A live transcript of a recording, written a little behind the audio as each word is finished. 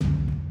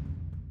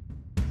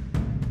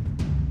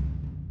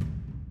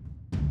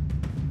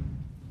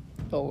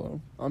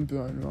Hello, I'm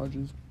Brian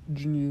Rogers,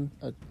 junior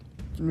at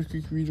Smith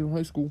Creek Regional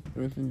High School,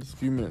 and within just a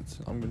few minutes,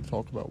 I'm going to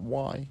talk about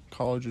why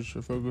colleges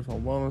should focus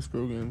on wellness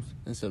programs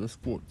instead of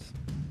sports.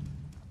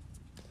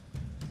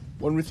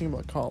 When we think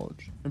about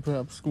college, and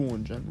perhaps school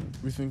in general,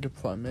 we think of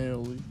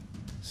primarily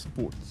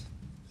sports,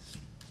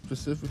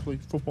 specifically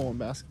football and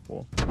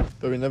basketball,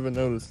 but we never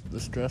notice the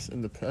stress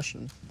and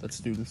depression that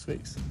students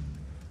face.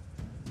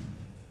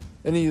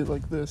 In a year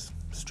like this,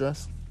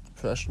 stress,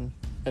 depression,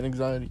 and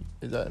anxiety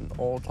is at an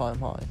all-time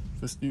high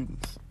for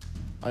students.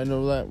 I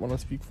know that when I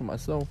speak for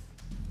myself,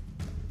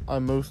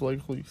 I'm most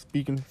likely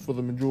speaking for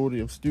the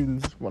majority of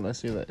students when I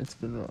say that it's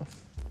been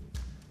rough.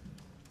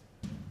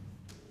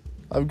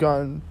 I've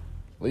gotten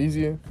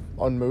lazier,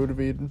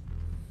 unmotivated,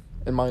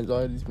 and my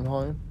anxiety's been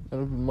higher,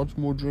 and I've been much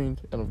more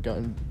drained, and I've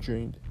gotten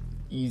drained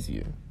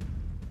easier.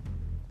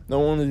 No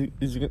one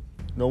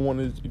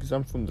is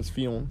exempt from this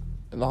feeling,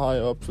 and the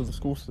higher ups of the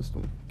school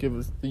system give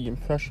us the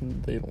impression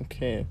that they don't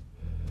care.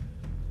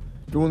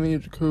 During the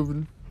age of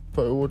COVID,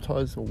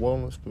 prioritize the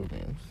wellness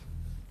programs.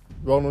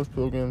 Wellness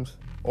programs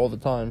all the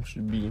time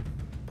should be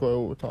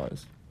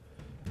prioritized.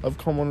 I've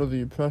come under the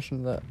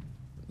impression that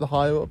the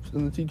higher ups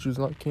and the teachers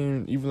not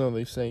caring, even though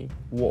they say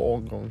we're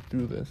all going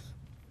through this.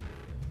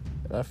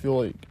 And I feel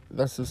like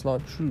that's just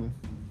not true,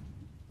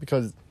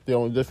 because the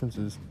only difference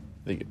is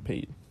they get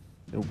paid,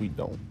 and we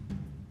don't.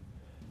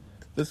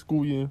 This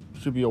school year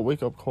should be a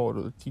wake-up call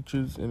to the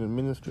teachers and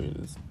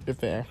administrators, if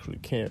they actually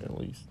care at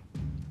least.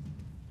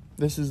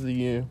 This is the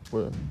year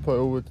where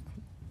prioritization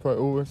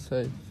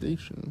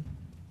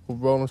of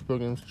wellness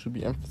programs should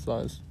be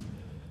emphasized.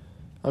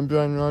 I'm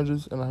Brian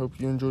Rogers, and I hope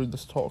you enjoyed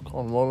this talk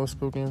on wellness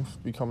programs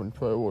becoming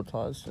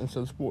prioritized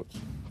instead of sports.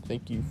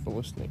 Thank you for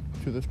listening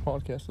to this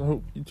podcast, and I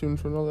hope you tune in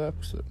for another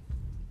episode.